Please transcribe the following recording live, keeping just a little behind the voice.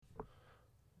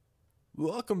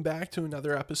Welcome back to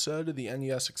another episode of the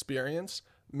NES Experience.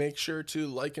 Make sure to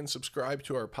like and subscribe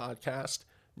to our podcast.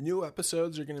 New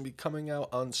episodes are going to be coming out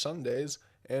on Sundays,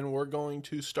 and we're going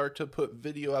to start to put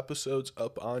video episodes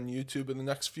up on YouTube in the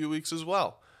next few weeks as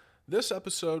well. This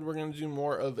episode, we're going to do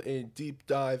more of a deep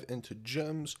dive into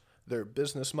gyms, their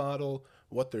business model,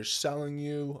 what they're selling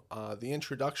you, the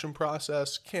introduction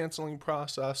process, canceling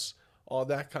process, all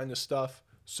that kind of stuff.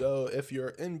 So if you're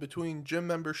in between gym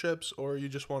memberships or you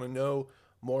just want to know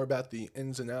more about the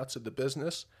ins and outs of the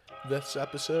business, this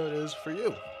episode is for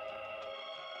you.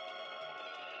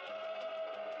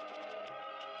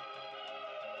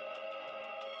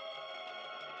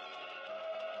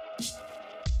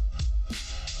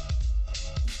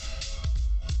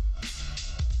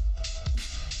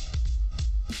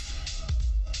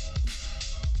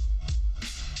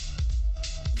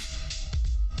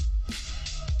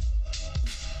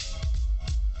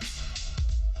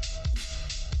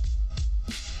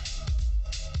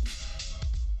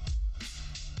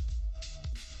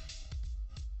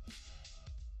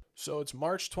 So it's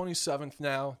March 27th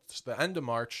now. It's the end of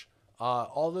March.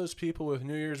 All those people with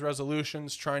New Year's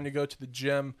resolutions trying to go to the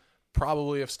gym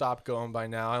probably have stopped going by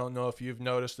now. I don't know if you've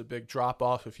noticed a big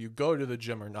drop-off if you go to the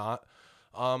gym or not.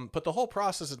 But the whole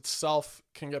process itself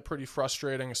can get pretty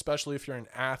frustrating, especially if you're an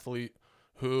athlete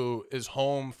who is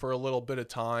home for a little bit of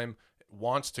time,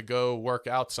 wants to go work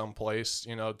out someplace,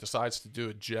 decides to do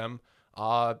a gym.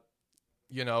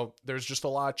 There's just a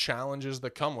lot of challenges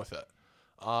that come with it.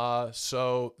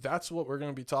 So that's what we're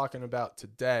going to be talking about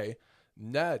today.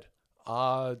 Ned,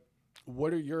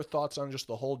 what are your thoughts on just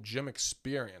the whole gym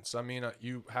experience? I mean,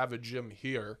 you have a gym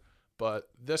here, but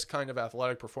this kind of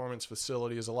athletic performance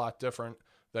facility is a lot different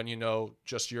than,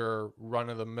 just your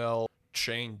run-of-the-mill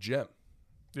chain gym.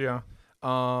 Yeah.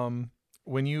 For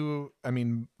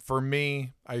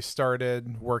me, I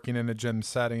started working in a gym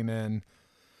setting in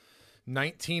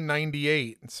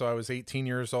 1998. So I was 18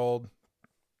 years old.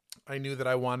 I knew that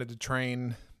I wanted to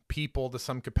train people to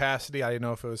some capacity. I didn't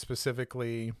know if it was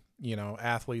specifically,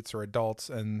 athletes or adults.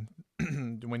 And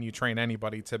when you train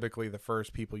anybody, typically the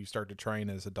first people you start to train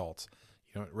is adults.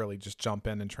 You don't really just jump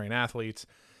in and train athletes.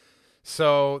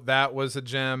 So that was a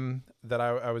gym that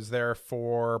I was there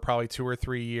for probably 2 or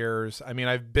 3 years. I mean,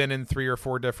 I've been in 3 or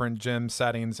 4 different gym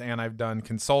settings, and I've done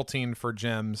consulting for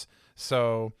gyms.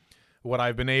 So what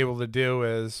I've been able to do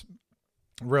is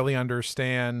really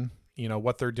understand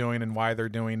what they're doing and why they're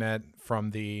doing it,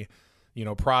 from the,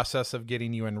 process of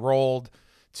getting you enrolled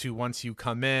to once you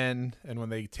come in and when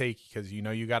they take, because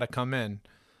you got to come in,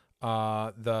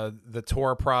 the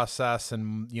tour process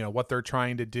and, what they're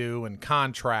trying to do and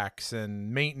contracts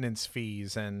and maintenance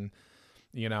fees. And,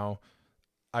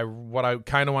 what I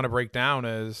kind of want to break down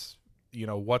is,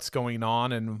 what's going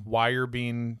on and why you're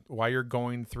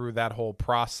going through that whole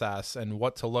process and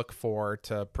what to look for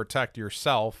to protect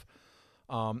yourself.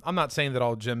 I'm not saying that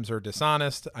all gyms are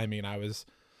dishonest. I mean, I was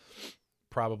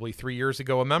probably 3 years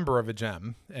ago a member of a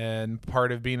gym, and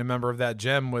part of being a member of that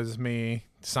gym was me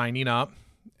signing up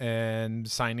and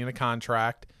signing a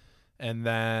contract and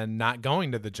then not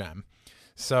going to the gym.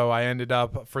 So I ended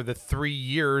up, for the 3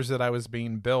 years that I was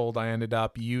being billed, I ended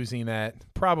up using it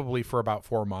probably for about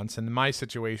 4 months. And in my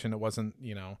situation, it wasn't,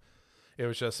 it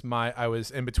was just I was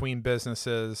in between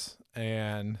businesses,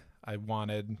 and I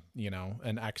wanted,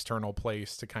 an external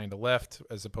place to kind of lift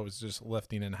as opposed to just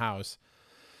lifting in-house.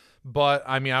 But,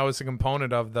 I was a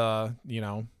component of the,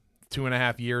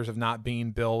 2.5 years of not being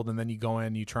billed, and then you go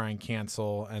in, you try and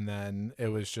cancel, and then it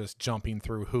was just jumping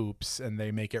through hoops, and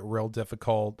they make it real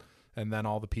difficult, and then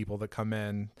all the people that come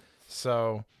in.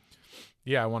 So,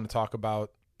 yeah, I want to talk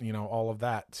about, all of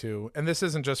that too. And this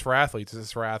isn't just for athletes. This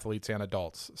is for athletes and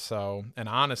adults. So, and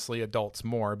honestly, adults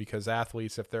more, because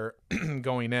athletes, if they're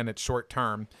going in, it's short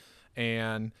term.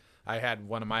 And I had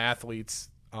one of my athletes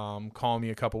call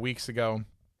me a couple weeks ago.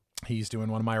 He's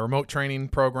doing one of my remote training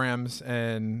programs,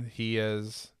 and he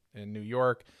is in New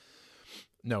York.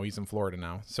 No, he's in Florida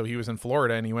now. So he was in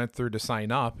Florida, and he went through to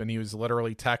sign up, and he was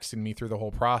literally texting me through the whole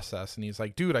process. And he's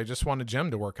like, dude, I just want a gym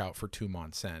to work out for 2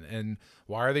 months in. And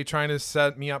why are they trying to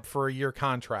set me up for a year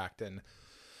contract? And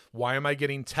why am I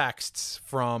getting texts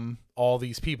from all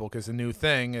these people? Because the new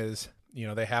thing is,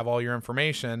 they have all your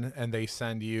information, and they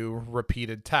send you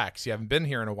repeated texts. You haven't been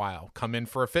here in a while. Come in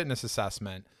for a fitness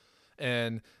assessment.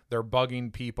 And they're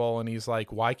bugging people. And he's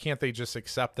like, why can't they just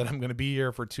accept that I'm going to be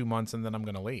here for 2 months and then I'm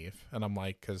going to leave? And I'm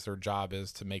like, because their job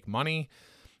is to make money,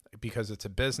 because it's a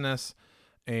business,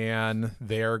 and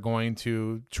they're going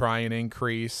to try and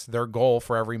increase their goal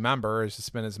for every member is to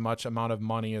spend as much amount of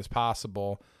money as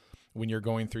possible when you're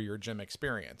going through your gym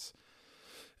experience.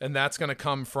 And that's going to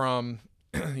come from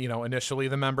initially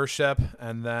the membership,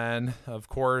 and then of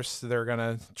course they're going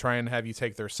to try and have you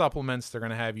take their supplements. They're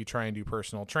going to have you try and do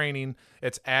personal training.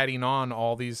 It's adding on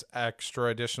all these extra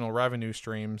additional revenue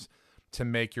streams to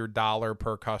make your dollar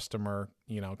per customer,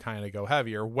 kind of go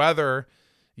heavier. Whether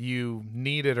you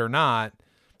need it or not,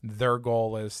 their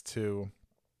goal is to,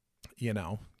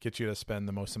 get you to spend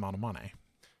the most amount of money.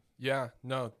 Yeah,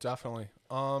 no, definitely.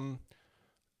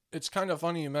 It's kind of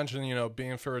funny you mentioned,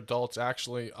 being for adults.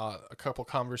 Actually, a couple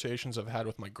conversations I've had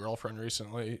with my girlfriend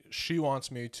recently, she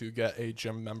wants me to get a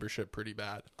gym membership pretty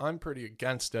bad. I'm pretty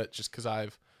against it just because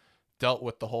I've dealt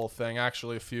with the whole thing.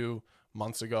 Actually, a few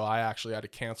months ago, I actually had to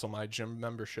cancel my gym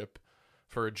membership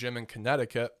for a gym in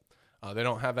Connecticut. They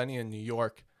don't have any in New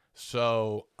York.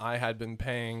 So I had been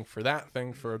paying for that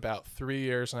thing for about 3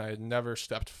 years, and I had never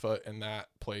stepped foot in that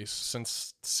place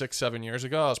since 6-7 years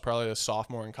ago. I was probably a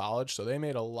sophomore in college, so they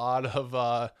made a lot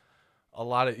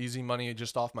of easy money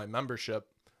just off my membership.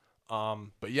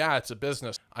 But yeah, it's a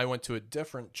business. I went to a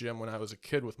different gym when I was a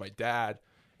kid with my dad,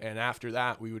 and after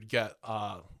that, we would get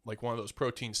like one of those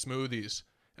protein smoothies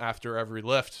after every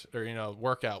lift or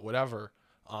workout, whatever.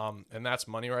 And that's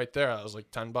money right there. That was like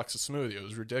 $10 a smoothie. It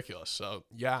was ridiculous. So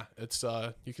yeah, it's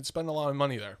you can spend a lot of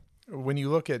money there. When you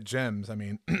look at gyms, I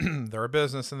mean, they're a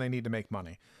business and they need to make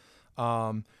money.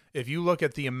 If you look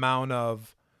at the amount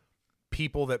of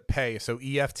people that pay, so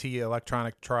EFT,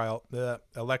 electronic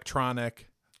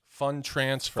fund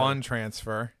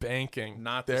transfer, banking.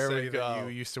 Not to say that you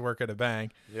used to work at a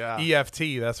bank. Yeah.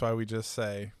 EFT, that's why we just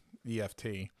say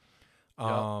EFT.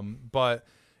 But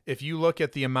if you look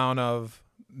at the amount of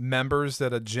members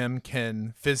that a gym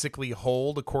can physically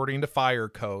hold according to fire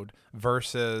code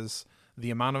versus the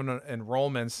amount of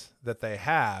enrollments that they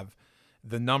have,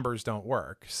 the numbers don't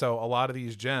work. So a lot of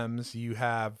these gyms, you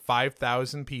have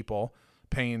 5,000 people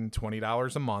paying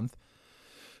 $20 a month,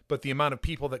 but the amount of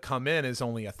people that come in is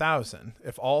only 1,000.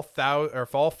 If all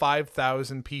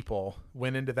 5,000 people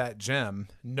went into that gym,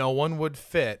 no one would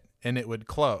fit and it would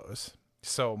close.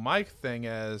 So my thing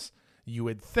is, you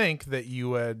would think that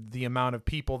the amount of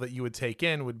people that you would take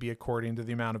in would be according to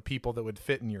the amount of people that would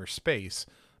fit in your space.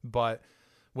 But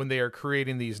when they are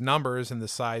creating these numbers and the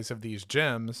size of these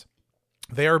gyms,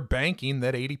 they are banking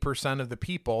that 80% of the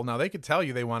people, now they could tell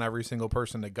you they want every single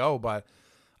person to go, but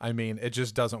I mean, it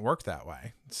just doesn't work that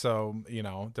way. So,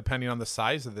 depending on the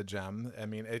size of the gym, I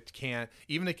mean, it can't,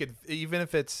 even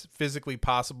if it's physically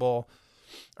possible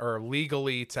or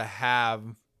legally to have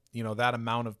that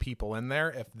amount of people in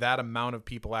there, if that amount of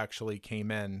people actually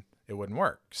came in, it wouldn't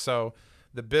work. So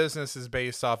the business is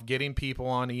based off getting people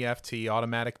on EFT,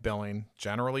 automatic billing,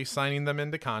 generally signing them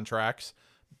into contracts,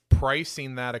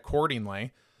 pricing that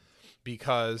accordingly,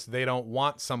 because they don't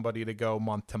want somebody to go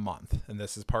month to month. And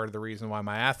this is part of the reason why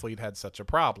my athlete had such a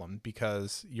problem,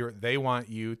 because they want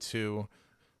you to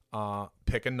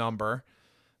pick a number,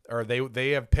 or they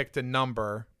have picked a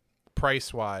number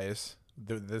price-wise.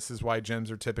 This is why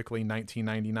gyms are typically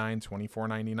 $19.99,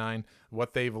 $24.99.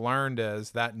 What they've learned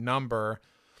is that number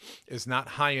is not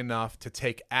high enough to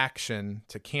take action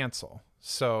to cancel.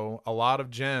 So a lot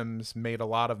of gyms made a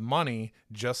lot of money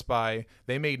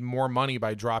they made more money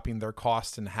by dropping their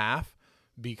cost in half,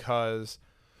 because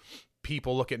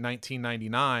people look at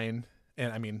 $19.99,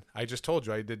 and I mean, I just told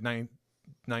you I did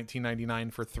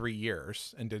 $19.99 for 3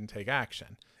 years and didn't take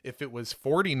action. If it was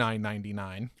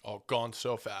 $49.99, gone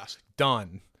so fast,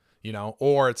 done,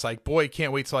 or it's like, boy,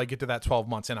 can't wait till I get to that 12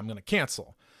 months and I'm going to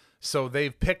cancel. So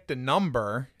they've picked a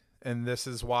number, and this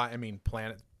is why, I mean,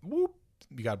 Planet, whoop,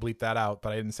 you got to bleep that out,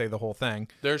 but I didn't say the whole thing.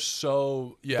 It's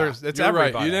you're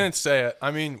everybody. Right. You didn't say it. I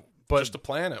mean, but just a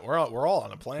planet. We're all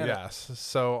on a planet. Yes.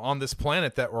 So on this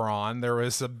planet that we're on, there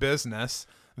was a business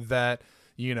that,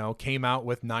 came out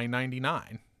with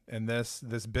 $9.99, and this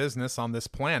business on this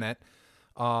planet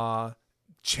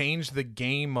changed the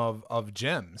game of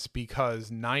gyms, because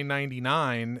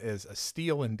 $9.99 is a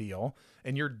steal-and deal,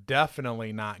 and you're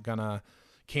definitely not gonna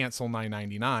cancel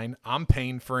 $9.99. I'm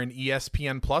paying for an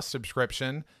ESPN Plus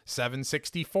subscription,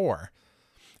 $764,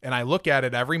 and I look at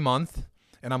it every month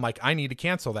and I'm like, I need to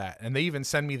cancel that. And they even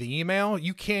send me the email.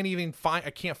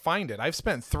 I can't find it. I've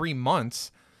spent 3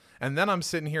 months, and then I'm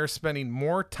sitting here spending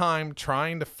more time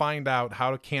trying to find out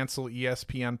how to cancel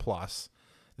ESPN Plus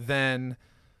than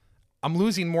I'm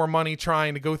losing more money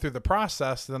trying to go through the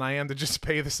process than I am to just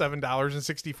pay the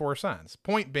 $7.64.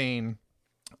 Point being,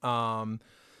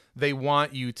 they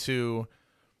want you to,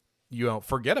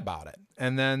 forget about it.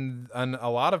 And then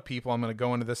a lot of people, I'm going to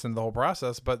go into this in the whole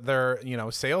process, but they're,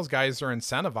 sales guys are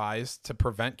incentivized to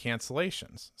prevent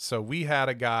cancellations. So we had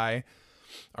a guy,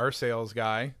 our sales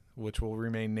guy, which will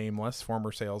remain nameless,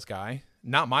 former sales guy,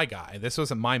 not my guy. This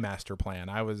wasn't my master plan.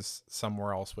 I was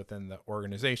somewhere else within the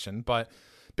organization. But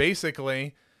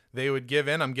basically, they would give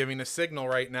in. I'm giving a signal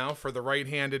right now for the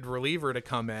right-handed reliever to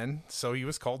come in. So he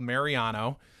was called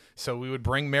Mariano. So we would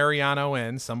bring Mariano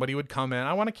in. Somebody would come in.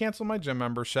 I want to cancel my gym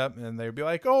membership. And they'd be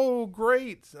like, oh,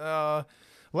 great.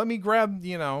 Let me grab,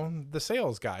 the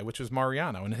sales guy, which was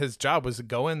Mariano. And his job was to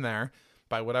go in there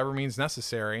by whatever means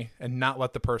necessary and not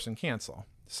let the person cancel.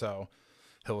 So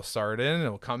he'll start in,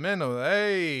 he'll come in,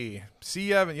 hey, see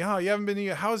you haven't been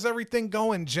here. How's everything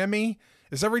going, Jimmy?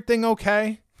 Is everything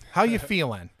okay? How you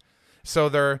feeling? So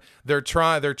they're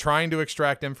trying to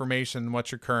extract information on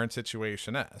what your current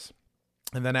situation is.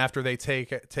 And then after they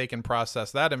take and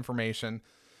process that information,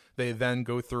 they then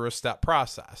go through a step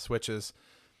process, which is,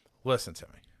 listen to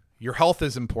me. Your health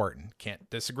is important. Can't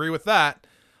disagree with that.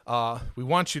 We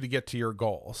want you to get to your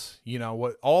goals.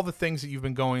 What all the things that you've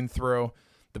been going through,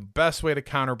 the best way to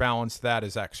counterbalance that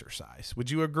is exercise.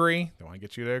 Would you agree? I want to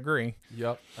get you to agree.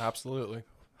 Yep, absolutely.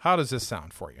 How does this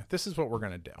sound for you? This is what we're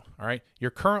going to do. All right.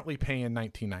 You're currently paying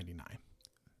 $19.99.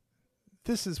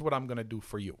 This is what I'm going to do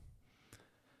for you.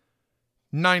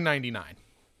 $9.99.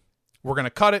 We're going to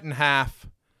cut it in half.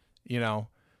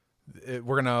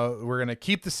 We're going to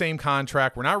keep the same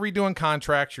contract. We're not redoing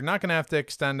contracts. You're not going to have to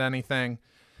extend anything.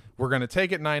 We're going to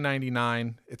take it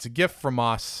 $9.99. It's a gift from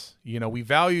us. We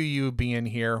value you being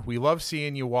here. We love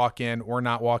seeing you walk in or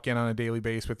not walk in on a daily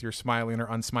basis with your smiling or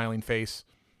unsmiling face.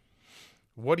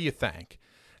 What do you think?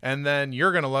 And then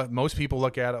you're going to let most people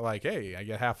look at it like, hey, I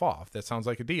get half off. That sounds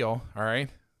like a deal. All right.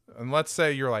 And let's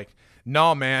say you're like,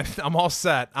 no, man, I'm all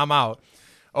set. I'm out.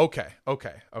 Okay.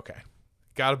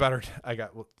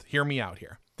 Hear me out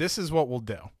here. This is what we'll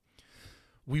do.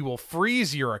 We will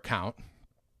freeze your account.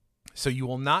 So you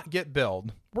will not get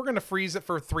billed. We're going to freeze it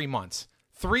for 3 months.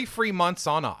 3 free months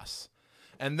on us.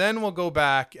 And then we'll go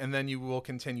back and then you will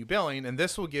continue billing. And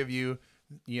this will give you,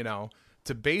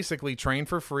 to basically train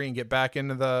for free and get back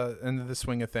into the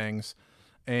swing of things.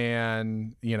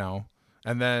 And,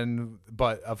 and then,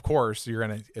 but of course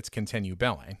it's continue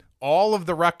billing. All of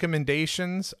the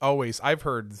recommendations, always, I've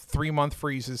heard 3-month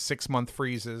freezes, 6-month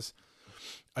freezes,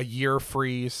 a year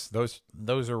freeze. Those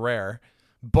are rare,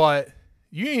 but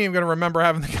you ain't even going to remember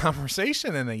having the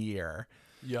conversation in a year.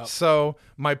 Yep. So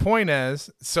my point is,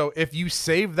 if you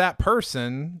save that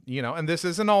person, and this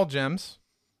isn't all gyms,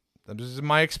 this is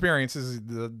my experience, this is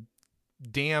the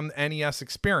damn NES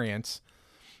experience.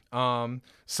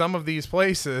 Some of these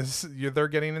places, they're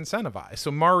getting incentivized.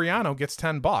 So Mariano gets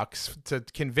 $10 to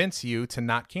convince you to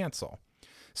not cancel.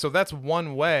 So that's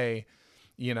one way,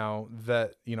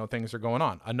 that, things are going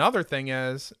on. Another thing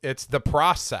is it's the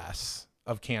process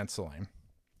of canceling.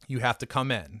 You have to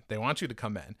come in. They want you to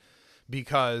come in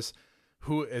because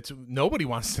nobody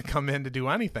wants to come in to do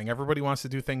anything. Everybody wants to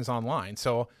do things online.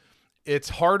 So it's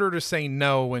harder to say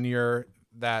no when you're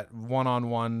that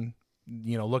one-on-one,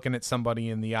 looking at somebody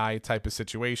in the eye type of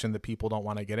situation that people don't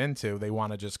want to get into. They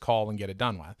want to just call and get it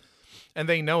done with. And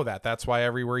they know that. That's why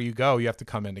everywhere you go, you have to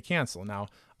come in to cancel. Now,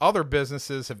 other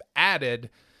businesses have added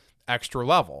extra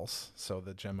levels. So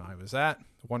the gym I was at,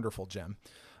 wonderful gym.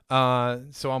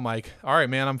 So I'm like, all right,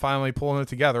 man, I'm finally pulling it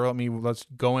together. Let's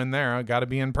go in there. I got to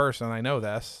be in person. I know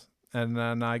this. And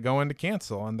then I go in to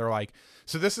cancel and they're like,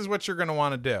 so this is what you're going to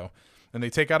want to do. And they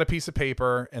take out a piece of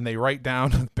paper and they write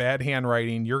down with bad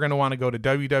handwriting. You're going to want to go to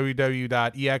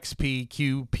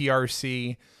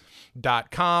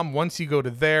www.expqprc.com. Once you go to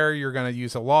there, you're going to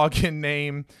use a login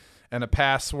name and a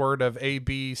password of A,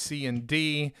 B, C, and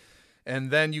D.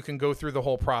 And then you can go through the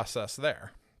whole process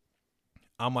there.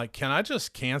 I'm like, can I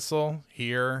just cancel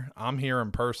here? I'm here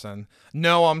in person.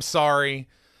 No, I'm sorry.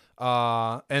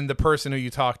 And the person who you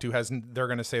talk to they're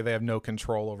going to say they have no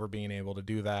control over being able to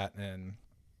do that. And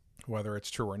whether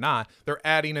it's true or not, they're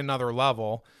adding another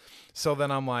level. So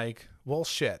then I'm like, well,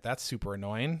 shit, that's super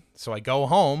annoying. So I go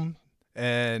home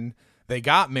and they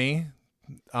got me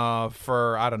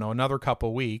for, I don't know, another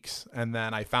couple weeks. And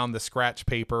then I found the scratch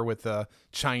paper with the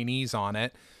Chinese on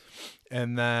it.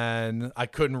 And then I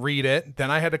couldn't read it. Then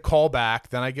I had to call back.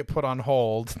 Then I get put on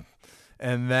hold.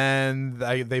 And then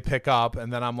they pick up.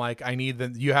 And then I'm like,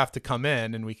 you have to come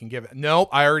in and we can give it. Nope,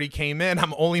 I already came in.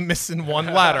 I'm only missing one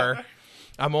letter.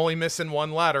 And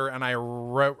I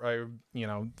wrote,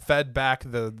 fed back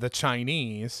the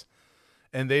Chinese.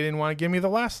 And they didn't want to give me the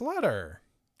last letter.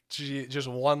 Gee, just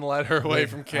one letter away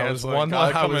from canceling.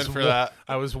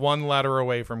 I was one letter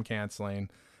away from canceling.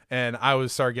 And I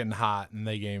started getting hot, and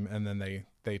then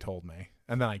they told me,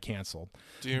 and then I canceled.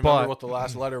 Do you remember what the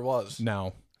last letter was?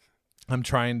 No, I'm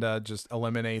trying to just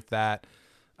eliminate that.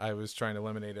 I was trying to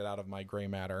eliminate it out of my gray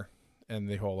matter, and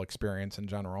the whole experience in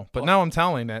general. But now I'm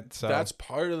telling it. So that's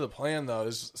part of the plan, though,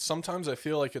 is sometimes I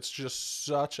feel like it's just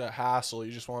such a hassle.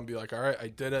 You just want to be like, all right, I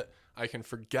did it. I can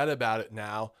forget about it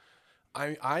now.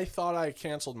 I thought I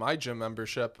canceled my gym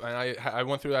membership, and I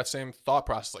went through that same thought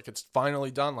process. Like, it's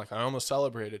finally done. Like, I almost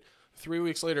celebrated. 3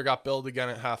 weeks later, got billed again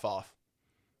at half off.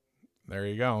 There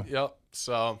you go. Yep.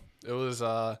 So it was,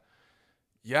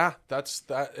 yeah,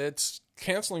 it's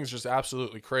canceling is just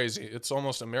absolutely crazy. It's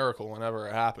almost a miracle whenever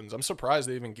it happens. I'm surprised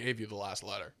they even gave you the last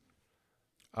letter.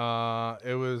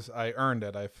 I earned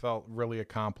it. I felt really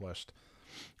accomplished.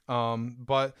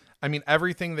 But I mean,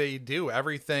 everything they do, I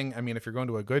mean, if you're going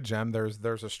to a good gym,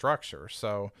 there's a structure.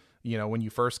 So, when you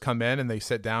first come in and they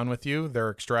sit down with you,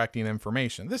 they're extracting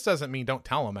information. This doesn't mean don't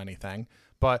tell them anything,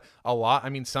 but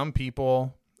some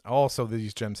people also,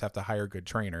 these gyms have to hire good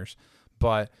trainers,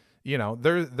 but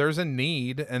there's a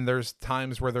need, and there's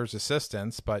times where there's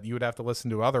assistance, but you would have to listen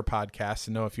to other podcasts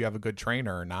to know if you have a good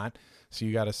trainer or not. So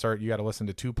you got to listen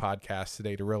to 2 podcasts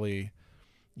today to really,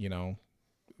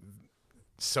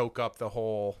 soak up the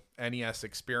whole NES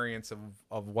experience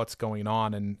of what's going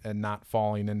on and not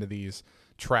falling into these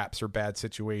traps or bad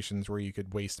situations where you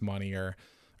could waste money or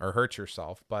hurt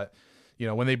yourself. But,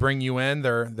 when they bring you in,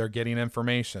 they're getting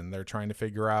information. They're trying to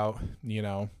figure out,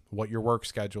 what your work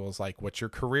schedule is like, what your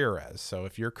career is. So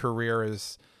if your career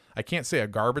is, I can't say a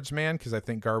garbage man, because I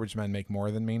think garbage men make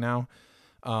more than me now.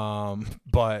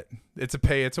 But it's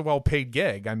a well-paid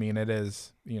gig. I mean, it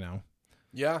is,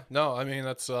 Yeah, no, I mean,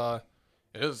 that's, it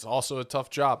is also a tough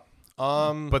job.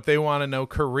 But they want to know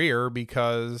career,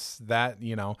 because that,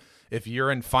 if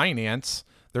you're in finance,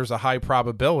 there's a high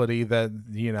probability that,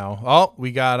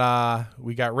 we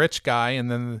got rich guy,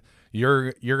 and then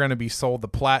you're going to be sold the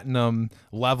platinum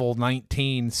level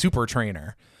 19 super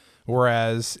trainer.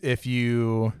 Whereas if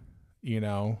you,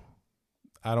 I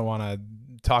don't want to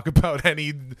talk about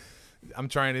any,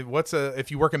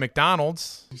 if you work at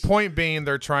McDonald's, point being,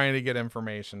 they're trying to get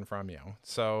information from you.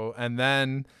 So, and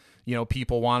then,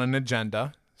 people want an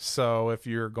agenda. So if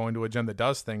you're going to a gym that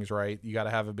does things right, you got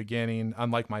to have a beginning,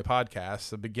 unlike my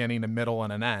podcast, a beginning, a middle,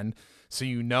 and an end. So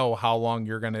how long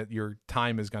your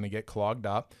time is going to get clogged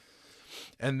up.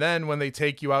 And then when they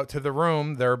take you out to the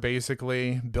room, they're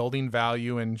basically building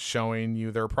value and showing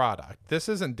you their product. This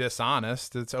isn't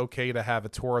dishonest. It's okay to have a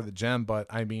tour of the gym, but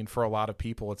I mean, for a lot of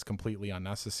people, it's completely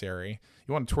unnecessary.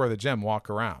 You want to tour the gym, walk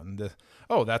around.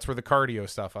 That's where the cardio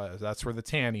stuff is. That's where the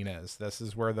tanning is. This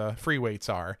is where the free weights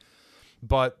are.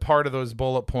 But part of those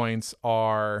bullet points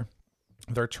are,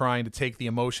 they're trying to take the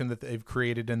emotion that they've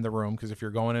created in the room. Because if you're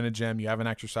going in a gym, you haven't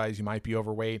exercised, you might be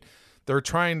overweight. They're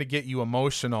trying to get you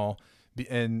emotional.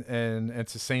 And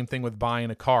it's the same thing with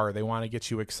buying a car. They want to get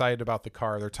you excited about the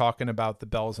car. They're talking about the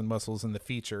bells and whistles and the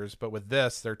features. But with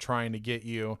this, they're trying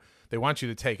to they want you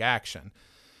to take action.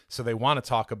 So they want to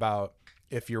talk about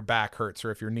if your back hurts, or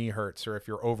if your knee hurts, or if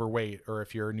you're overweight, or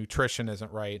if your nutrition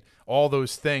isn't right. All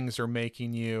those things are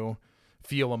making you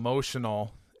feel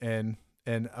emotional, and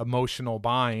emotional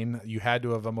buying. You had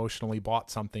to have emotionally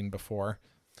bought something before.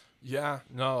 Yeah,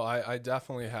 no, I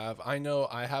definitely have. I know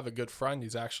I have a good friend.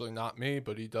 He's actually not me,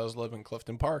 but he does live in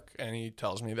Clifton Park, and he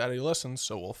tells me that he listens,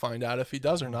 so we'll find out if he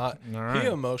does or not. All right. He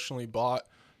emotionally bought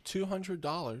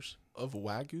 $200 of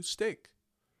Wagyu steak.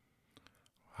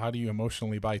 How do you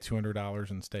emotionally buy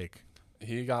 $200 in steak?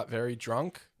 He got very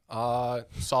drunk, saw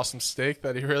some steak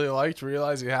that he really liked,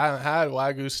 realized he hadn't had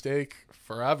Wagyu steak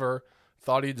forever,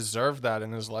 thought he deserved that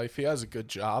in his life. He has a good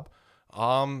job.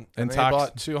 And they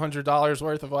bought $200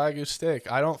 worth of Wagyu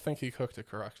steak. I don't think he cooked it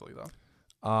correctly,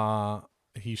 though.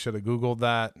 He should have Googled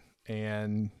that.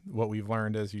 And what we've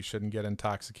learned is you shouldn't get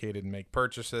intoxicated and make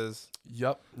purchases.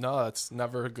 Yep. No, that's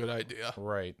never a good idea.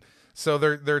 Right. So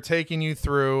they're taking you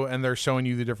through, and they're showing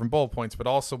you the different bullet points, but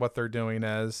also what they're doing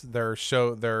is they're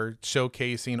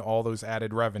showcasing all those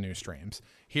added revenue streams.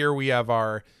 Here we have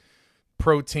our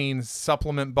protein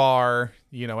supplement bar,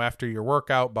 after your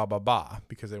workout,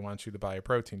 because they want you to buy a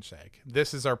protein shake.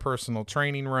 This is our personal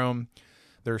training room.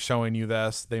 They're showing you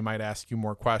this. They might ask you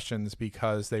more questions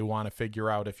because they want to figure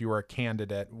out if you are a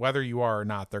candidate. Whether you are or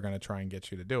not, they're going to try and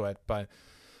get you to do it. But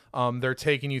they're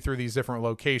taking you through these different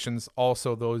locations.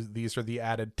 Also, these are the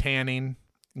added tanning.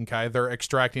 Okay, they're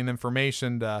extracting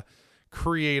information to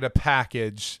create a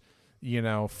package,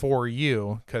 for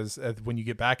you, because when you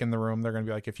get back in the room, they're going to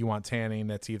be like, if you want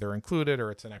tanning, it's either included or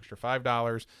it's an extra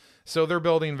 $5. So they're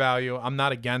building value. I'm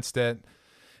not against it.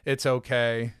 It's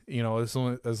okay, as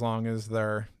long as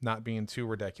they're not being too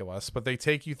ridiculous. But they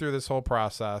take you through this whole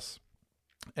process,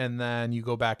 and then you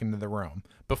go back into the room.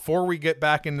 Before we get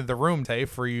back into the room, Tay,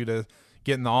 for you to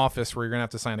get in the office where you're going to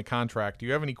have to sign a contract, do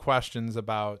you have any questions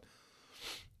about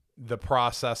the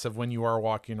process of when you are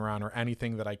walking around, or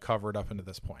anything that I covered up into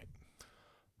this point?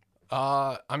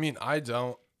 I mean, I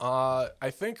don't.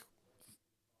 I think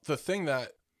the thing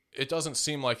that it doesn't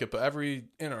seem like it, but every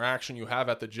interaction you have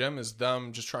at the gym is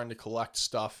them just trying to collect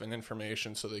stuff and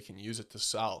information so they can use it to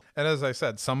sell. And as I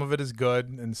said, some of it is good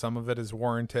and some of it is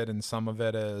warranted and some of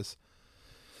it is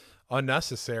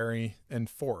unnecessary and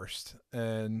forced.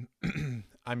 And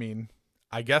I mean,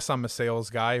 I guess I'm a sales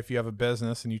guy. If you have a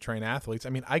business and you train athletes, I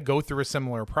mean, I go through a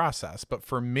similar process, but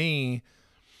for me,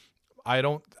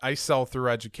 I sell through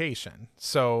education.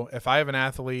 So if I have an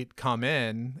athlete come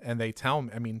in and they tell me,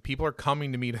 I mean, people are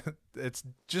coming to me to, it's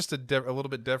just a little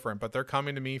bit different, but they're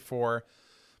coming to me for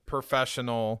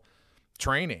professional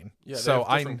training. Yeah, they so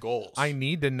have different goals. I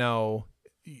need to know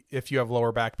if you have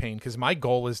lower back pain, because my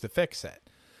goal is to fix it.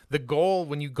 The goal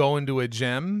when you go into a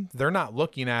gym, they're not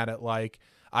looking at it like,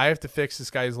 I have to fix this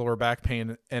guy's lower back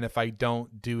pain, and if I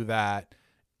don't do that,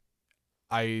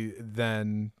 I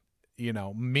have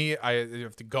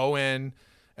to go in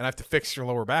and I have to fix your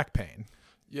lower back pain.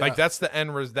 Yeah. Like that's the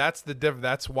end result.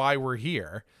 That's why we're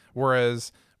here.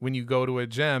 Whereas when you go to a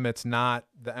gym, it's not,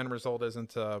 the end result isn't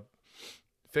to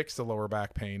fix the lower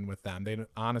back pain with them.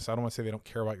 Honestly, I don't want to say they don't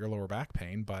care about your lower back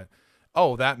pain, but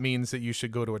that means that you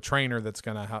should go to a trainer that's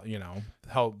going to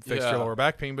help fix your lower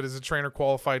back pain. But is a trainer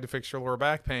qualified to fix your lower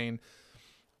back pain,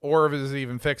 or is it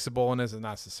even fixable, and is it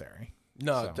necessary?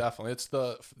 No, definitely. It's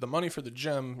the money for the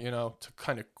gym, to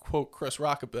kind of quote Chris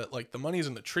Rock a bit, like the money's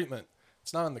in the treatment.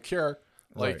 It's not in the cure.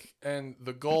 Like, right. And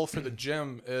the goal for the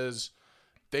gym is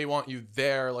they want you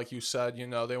there. Like you said,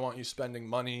 they want you spending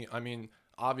money. I mean,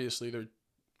 obviously they're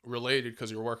related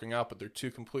because you're working out, but they're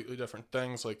two completely different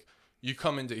things. Like you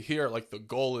come into here, like the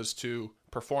goal is to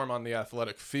perform on the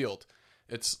athletic field.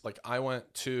 It's like, I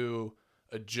went to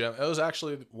a gym. It was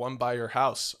actually one by your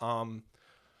house. And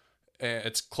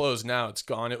it's closed now. It's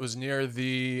gone. It was near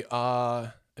the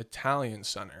Italian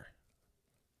Center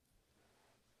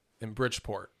in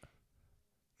Bridgeport.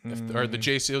 Or the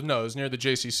JC. No, it was near the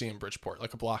JCC in Bridgeport,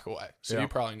 like a block away. So you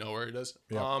probably know where it is.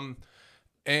 Yeah.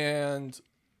 And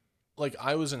like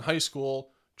I was in high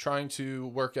school trying to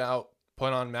work out,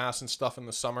 put on mass and stuff in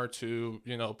the summer to,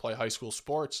 play high school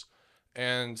sports.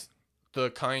 And the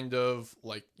kind of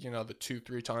like, the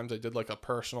 2-3 times I did like a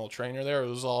personal trainer there, it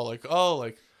was all like,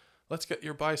 let's get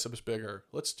your biceps bigger.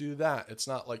 Let's do that. It's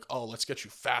not like, let's get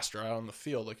you faster out on the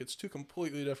field. Like, it's two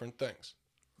completely different things.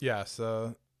 Yes.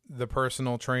 The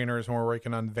personal trainer is more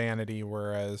working on vanity,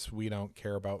 whereas we don't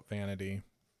care about vanity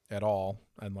at all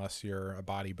unless you're a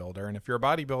bodybuilder. And if you're a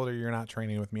bodybuilder, you're not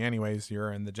training with me anyways.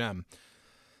 You're in the gym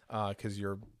because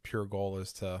your pure goal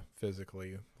is to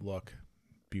physically look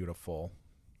beautiful.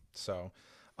 So,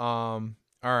 all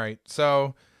right.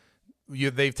 So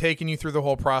they've taken you through the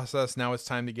whole process. Now it's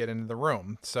time to get into the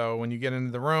room. So when you get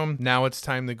into the room, now it's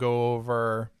time to go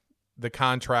over the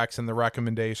contracts and the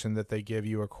recommendation that they give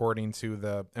you according to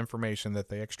the information that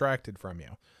they extracted from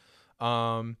you.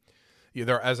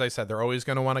 As I said, they're always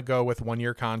going to want to go with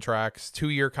 1-year contracts,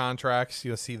 2-year contracts.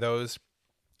 You'll see those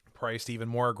priced even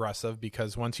more aggressive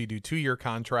because once you do 2-year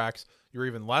contracts, you're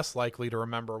even less likely to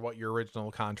remember what your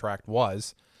original contract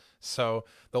was. So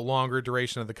the longer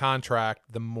duration of the contract,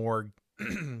 the more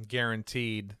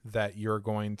guaranteed that you're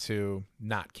going to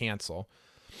not cancel.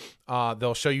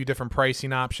 They'll show you different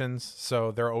pricing options.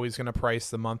 So they're always going to price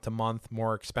the month to month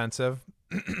more expensive.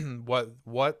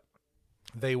 What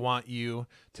they want you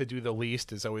to do the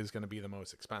least is always going to be the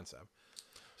most expensive.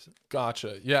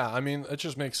 Gotcha. Yeah. I mean, it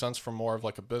just makes sense for more of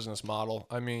like a business model.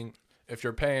 I mean, if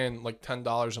you're paying like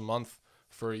 $10 a month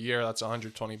for a year, that's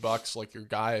 $120. Like your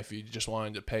guy, if you just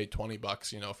wanted to pay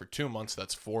 $20, for 2 months,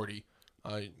 that's $40.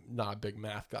 Not a big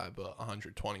math guy, but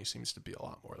 120 seems to be a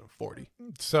lot more than 40.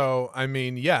 So, I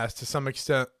mean, yes, to some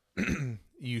extent,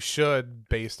 you should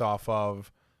based off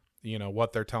of,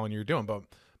 what they're telling you you're doing. But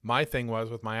my thing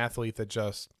was with my athlete that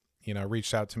just,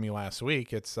 reached out to me last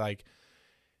week, it's like,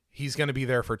 he's going to be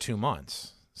there for 2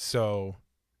 months. So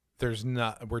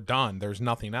we're done. There's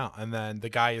nothing out. And then the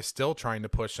guy is still trying to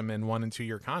push him in 1- and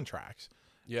 2-year contracts.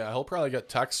 Yeah. He'll probably get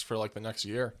texts for like the next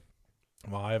year.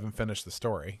 Well, I haven't finished the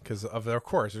story because of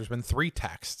course there's been 3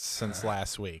 texts since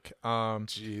last week.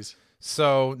 Jeez.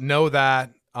 So know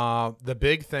that the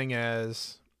big thing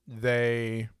is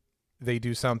they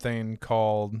do something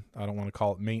called, I don't want to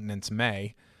call it Maintenance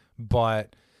May,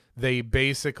 but they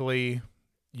basically,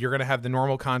 you're going to have the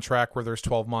normal contract where there's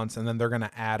 12 months and then they're going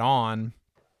to add on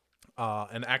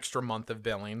an extra month of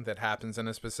billing that happens in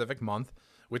a specific month,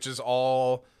 which is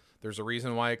there's a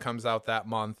reason why it comes out that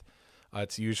month.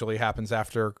 It usually happens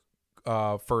after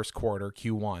first quarter,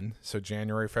 Q1. So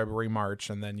January, February, March,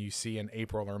 and then you see in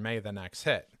April or May the next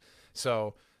hit.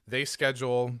 So they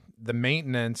schedule the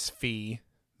maintenance fee.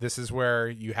 This is where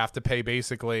you have to pay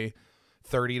basically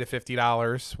 $30 to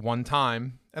 $50 one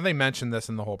time. And they mention this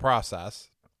in the whole process.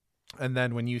 And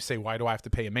then when you say, why do I have to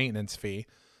pay a maintenance fee?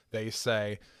 They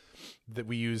say that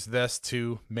we use this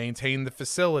to maintain the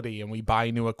facility and we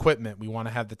buy new equipment. We want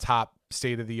to have the top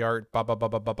state of the art, blah, blah, blah,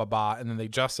 blah, blah, blah, blah. And then they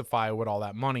justify what all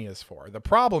that money is for. The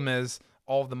problem is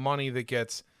all of the money that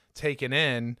gets taken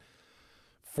in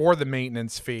for the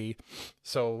maintenance fee.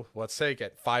 So let's say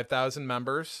get 5,000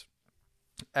 members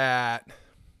at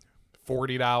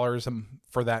 $40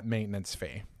 for that maintenance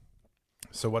fee.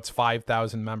 So what's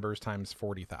 5,000 members times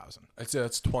 40,000? I'd say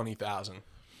that's 20,000.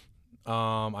 I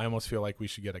almost feel like we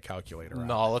should get a calculator.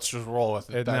 No, let's just roll with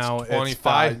it. That's no,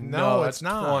 25. No, that's it's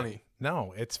not. 20.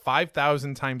 No, it's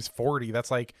 5,000 times 40.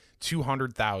 That's like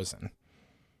 200,000.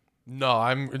 No,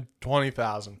 I'm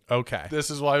 20,000. Okay. This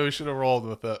is why we should have rolled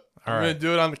with it. I'm going to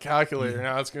do it on the calculator.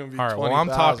 Now it's going to be all right. 20,000. Well, I'm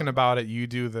talking about it. You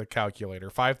do the calculator.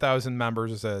 5,000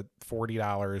 members is at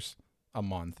 $40 a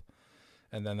month.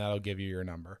 And then that'll give you your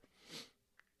number.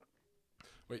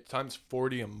 Wait, times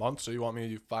 40 a month? So you want me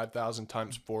to do 5,000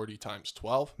 times 40 times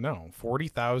 12? No,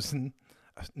 40,000.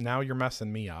 Now you're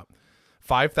messing me up.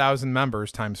 5,000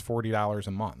 members times $40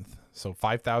 a month. So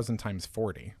 5,000 times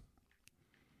 40.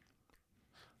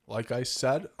 Like I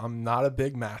said, I'm not a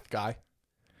big math guy.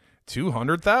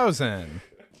 200,000.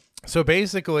 So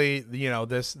basically,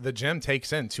 the gym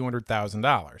takes in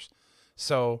 $200,000.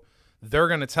 So they're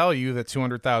going to tell you that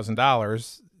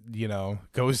 $200,000,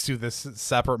 goes to this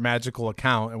separate magical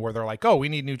account, and where they're like, oh, we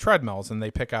need new treadmills, and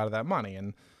they pick out of that money.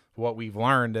 And what we've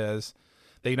learned is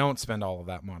they don't spend all of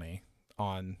that money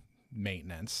on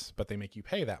maintenance, but they make you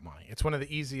pay that money. It's one of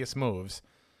the easiest moves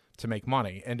to make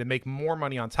money, and to make more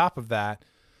money on top of that.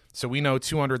 So we know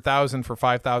 200,000 for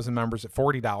 5,000 members at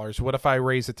 $40. What if I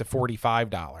raise it to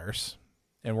 $45?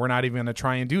 And we're not even going to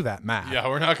try and do that math. Yeah,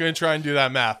 we're not going to try and do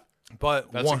that math.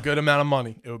 But that's a good amount of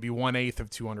money. It would be 1/8 of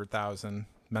 200,000.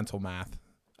 Mental math.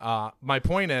 My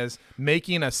point is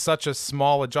making such a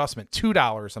small adjustment,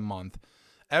 $2 a month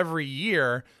every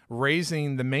year,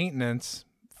 raising the maintenance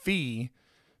fee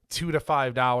 $2 to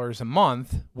 $5 a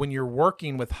month when you're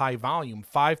working with high volume,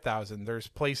 5,000. There's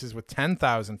places with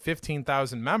 10,000,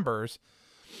 15,000 members.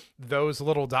 Those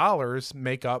little dollars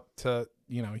make up to,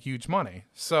 huge money.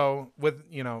 So with,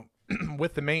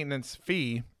 with the maintenance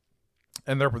fee,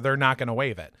 and they're not going to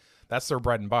waive it. That's their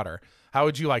bread and butter. How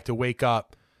would you like to wake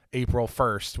up April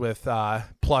 1st with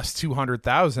plus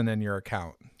 200,000 in your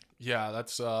account? Yeah,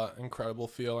 that's an incredible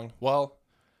feeling. Well,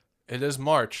 it is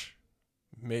March.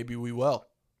 Maybe we will.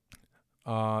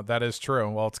 That is true.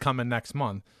 Well, it's coming next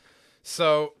month.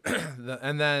 So,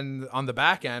 and then on the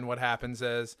back end, what happens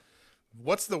is,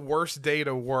 what's the worst day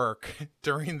to work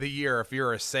during the year if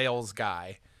you're a sales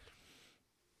guy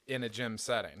in a gym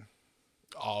setting?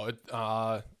 Oh,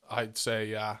 I'd say,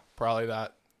 yeah, probably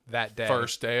that day.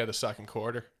 First day of the second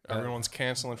quarter. Everyone's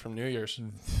canceling from New Year's.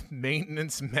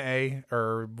 Maintenance May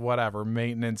or whatever.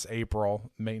 Maintenance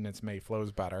April. Maintenance May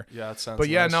flows better. Yeah, that sounds But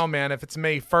yeah, nice. no, man, if it's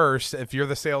May 1st, if you're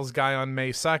the sales guy on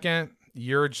May 2nd,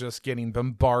 you're just getting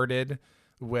bombarded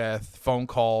with phone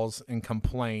calls and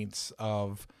complaints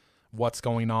of what's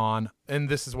going on. And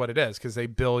this is what it is, because they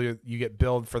bill you get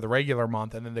billed for the regular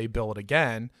month and then they bill it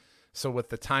again. So with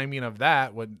the timing of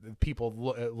that, when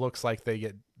people it looks like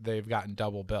they've gotten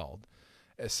double billed.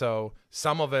 So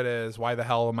some of it is, why the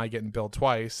hell am I getting billed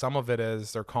twice? Some of it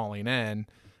is they're calling in.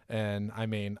 And I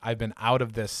mean, I've been out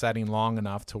of this setting long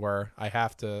enough to where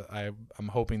I'm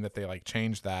hoping that they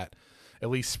change that,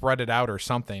 at least spread it out or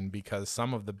something, because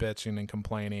some of the bitching and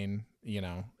complaining,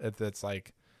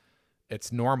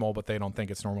 it's normal, but they don't think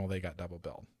it's normal. They got double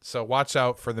billed. So watch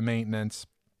out for the maintenance.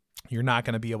 You're not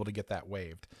going to be able to get that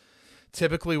waived.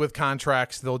 Typically with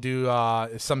contracts, they'll do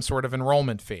some sort of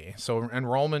enrollment fee. So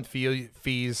enrollment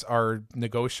fees are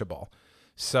negotiable.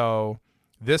 So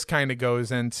this kind of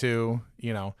goes into,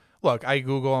 look, I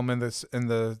Google, I'm in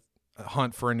the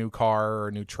hunt for a new car or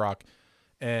a new truck.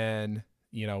 And,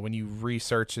 when you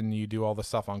research and you do all the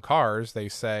stuff on cars, they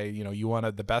say,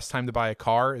 the best time to buy a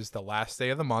car is the last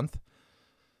day of the month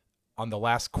on the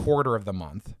last quarter of the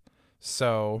month.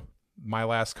 So my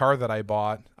last car that I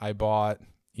bought, I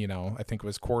think it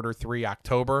was Q3,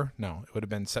 October. No, it would have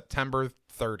been September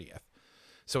 30th.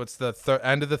 So it's the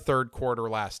end of the third quarter,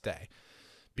 last day,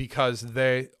 because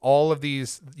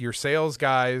your sales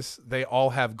guys, they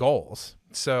all have goals.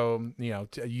 So,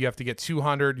 you have to get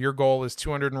 200. Your goal is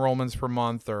 200 enrollments per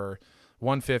month or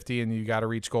 150, and you got to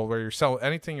reach goal where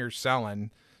anything you're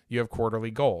selling, you have quarterly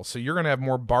goals. So you're going to have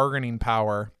more bargaining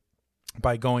power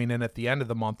by going in at the end of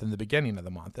the month and the beginning of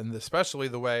the month. And especially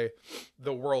the way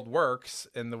the world works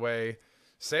and the way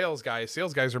Sales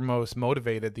guys are most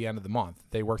motivated at the end of the month.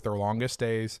 They work their longest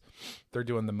days. They're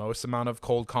doing the most amount of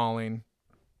cold calling.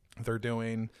 They're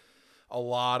doing a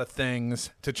lot of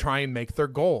things to try and make their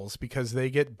goals because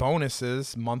they get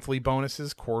bonuses, monthly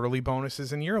bonuses, quarterly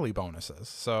bonuses, and yearly bonuses.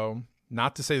 So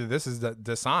not to say that this is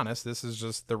dishonest. This is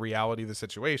just the reality of the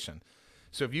situation.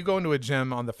 So if you go into a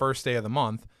gym on the first day of the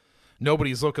month,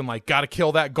 nobody's looking like, got to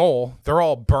kill that goal. They're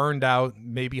all burned out,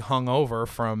 maybe hung over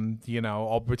from,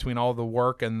 all between all the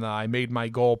work and the I made my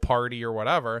goal party or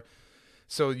whatever.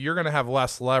 So you're going to have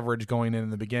less leverage going in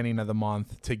the beginning of the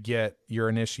month to get your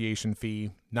initiation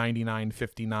fee, $99,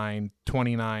 $59,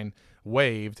 $29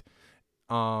 waived,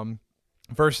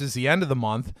 versus the end of the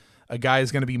month, a guy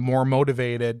is going to be more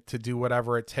motivated to do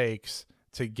whatever it takes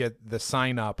to get the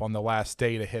sign up on the last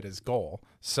day to hit his goal.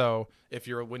 So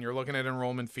when you're looking at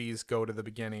enrollment fees, go to the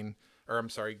beginning,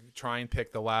 try and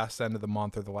pick the last end of the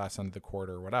month or the last end of the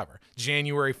quarter or whatever.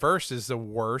 January 1st is the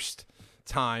worst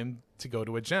time to go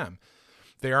to a gym.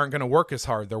 They aren't going to work as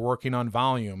hard. They're working on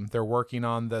volume. They're working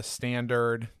on the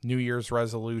standard New Year's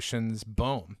resolutions.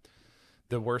 Boom.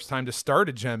 The worst time to start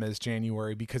a gym is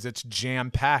January because it's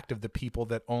jam-packed of the people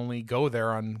that only go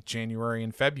there on January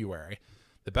and February.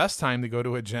 The best time to go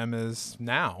to a gym is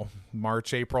now,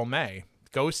 March, April, May.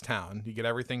 Ghost town. You get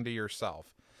everything to yourself.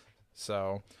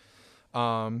 So,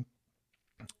 know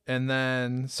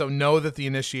that the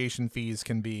initiation fees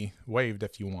can be waived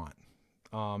if you want.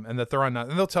 And that they're on,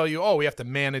 and they'll tell you, we have to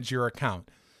manage your account.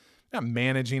 You're not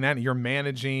managing that. You're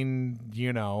managing,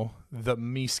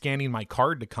 me scanning my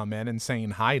card to come in and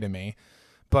saying hi to me,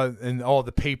 and all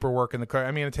the paperwork in the card.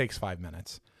 I mean, it takes 5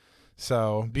 minutes.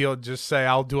 So be able to just say,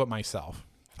 I'll do it myself.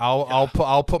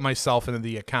 I'll put myself into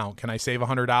the account. Can I save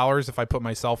 $100 if I put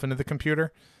myself into the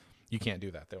computer? You can't do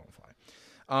that. They won't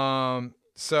fly.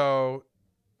 So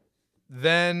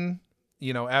then,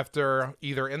 after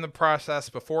either in the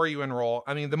process before you enroll,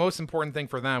 I mean, the most important thing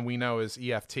for them we know is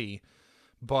EFT,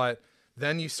 but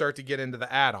then you start to get into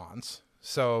the add-ons.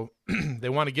 So they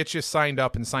want to get you signed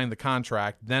up and sign the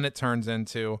contract. Then it turns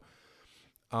into,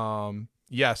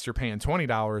 yes, you're paying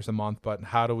 $20 a month, but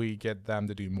how do we get them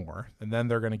to do more? And then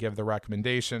they're going to give the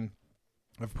recommendation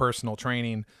of personal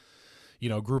training,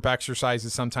 group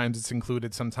exercises. Sometimes it's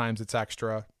included, sometimes it's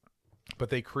extra. But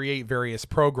they create various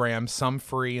programs, some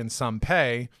free and some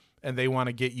pay, and they want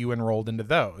to get you enrolled into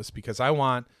those because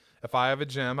if I have a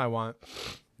gym,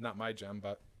 not my gym,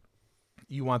 but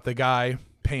you want the guy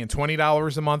paying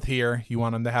 $20 a month here. You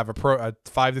want him to have a $5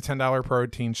 to $10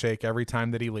 protein shake every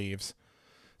time that he leaves.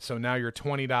 So now you're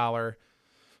 $20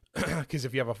 because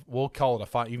if you have we'll call it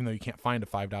even though you can't find a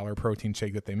 $5 protein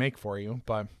shake that they make for you,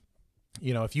 but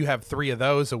if you have 3 of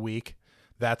those a week,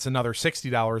 that's another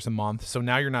 $60 a month. So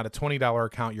now you're not a $20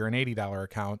 account, you're an $80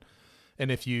 account. And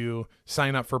if you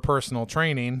sign up for personal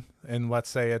training, and let's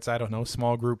say it's,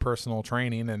 small group personal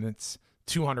training, and it's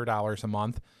 $200 a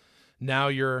month, now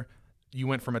you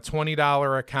went from a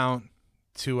 $20 account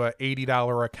to a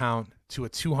 $80 account to a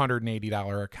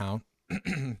 $280 account.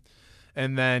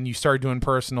 And then you start doing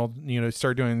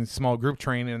start doing small group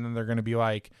training, and then they're going to be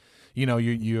like,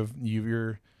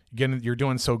 you're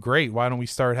doing so great. Why don't we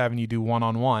start having you do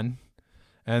one-on-one?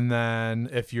 And then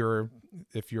if your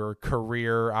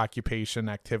career, occupation,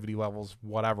 activity levels,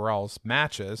 whatever else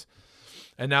matches,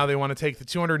 and now they want to take the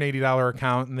 $280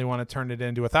 account and they want to turn it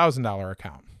into a $1,000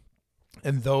 account.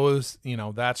 And those,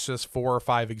 that's just 4 or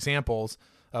 5 examples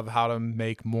of how to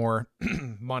make more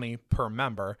money per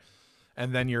member.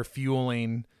 And then you're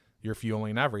fueling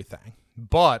everything.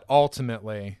 But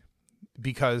ultimately,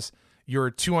 because you're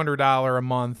a $200 a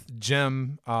month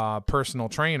gym personal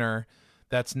trainer,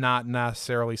 that's not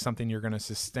necessarily something you're going to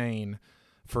sustain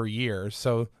for years.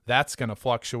 So that's going to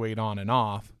fluctuate on and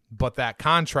off. But that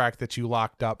contract that you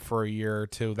locked up for a year or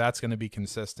two, that's going to be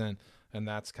consistent. And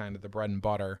that's kind of the bread and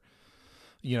butter,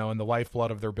 and the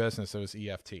lifeblood of their business, those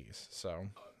EFTs. So,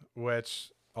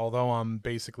 which, although I'm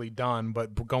basically done,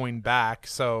 but going back,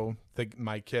 so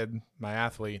my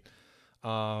athlete,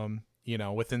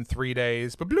 within 3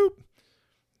 days, bloop.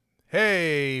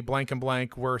 Hey, blank and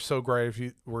blank, we're so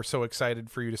great. We're so excited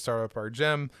for you to start up our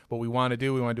gym. What we want to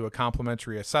do a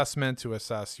complimentary assessment to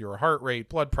assess your heart rate,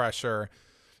 blood pressure,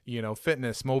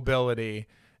 fitness, mobility,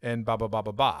 and blah, blah, blah,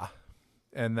 blah, blah.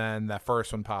 And then that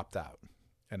first one popped out.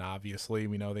 And obviously,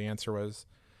 we know the answer was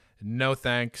no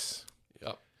thanks.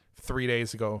 Yep. 3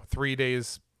 days ago, 3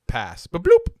 days passed. But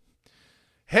bloop.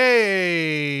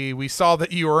 Hey, we saw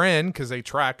that you were in, because they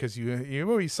track, because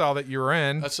we saw that you were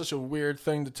in. That's such a weird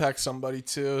thing to text somebody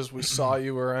too, is we saw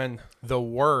you were in. The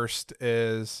worst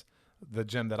is the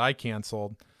gym that I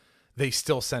canceled, they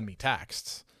still send me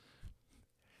texts.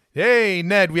 Hey,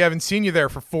 Ned, we haven't seen you there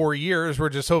for 4 years. We're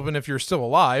just hoping if you're still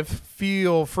alive,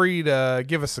 feel free to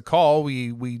give us a call.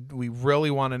 We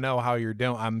really want to know how you're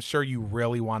doing. I'm sure you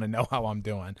really want to know how I'm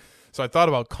doing. So I thought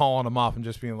about calling him up and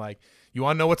just being like, you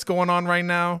want to know what's going on right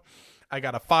now? I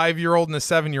got a 5-year-old and a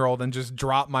 7-year-old, and just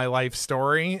drop my life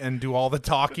story and do all the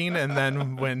talking. And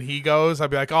then when he goes, I'll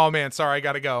be like, oh man, sorry, I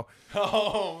got to go.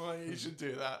 Oh, you should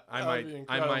do that.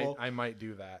 I might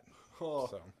do that. Oh.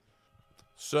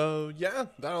 So, yeah,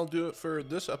 that'll do it for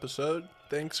this episode.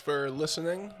 Thanks for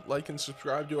listening. Like and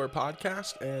subscribe to our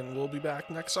podcast, and we'll be back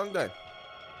next Sunday.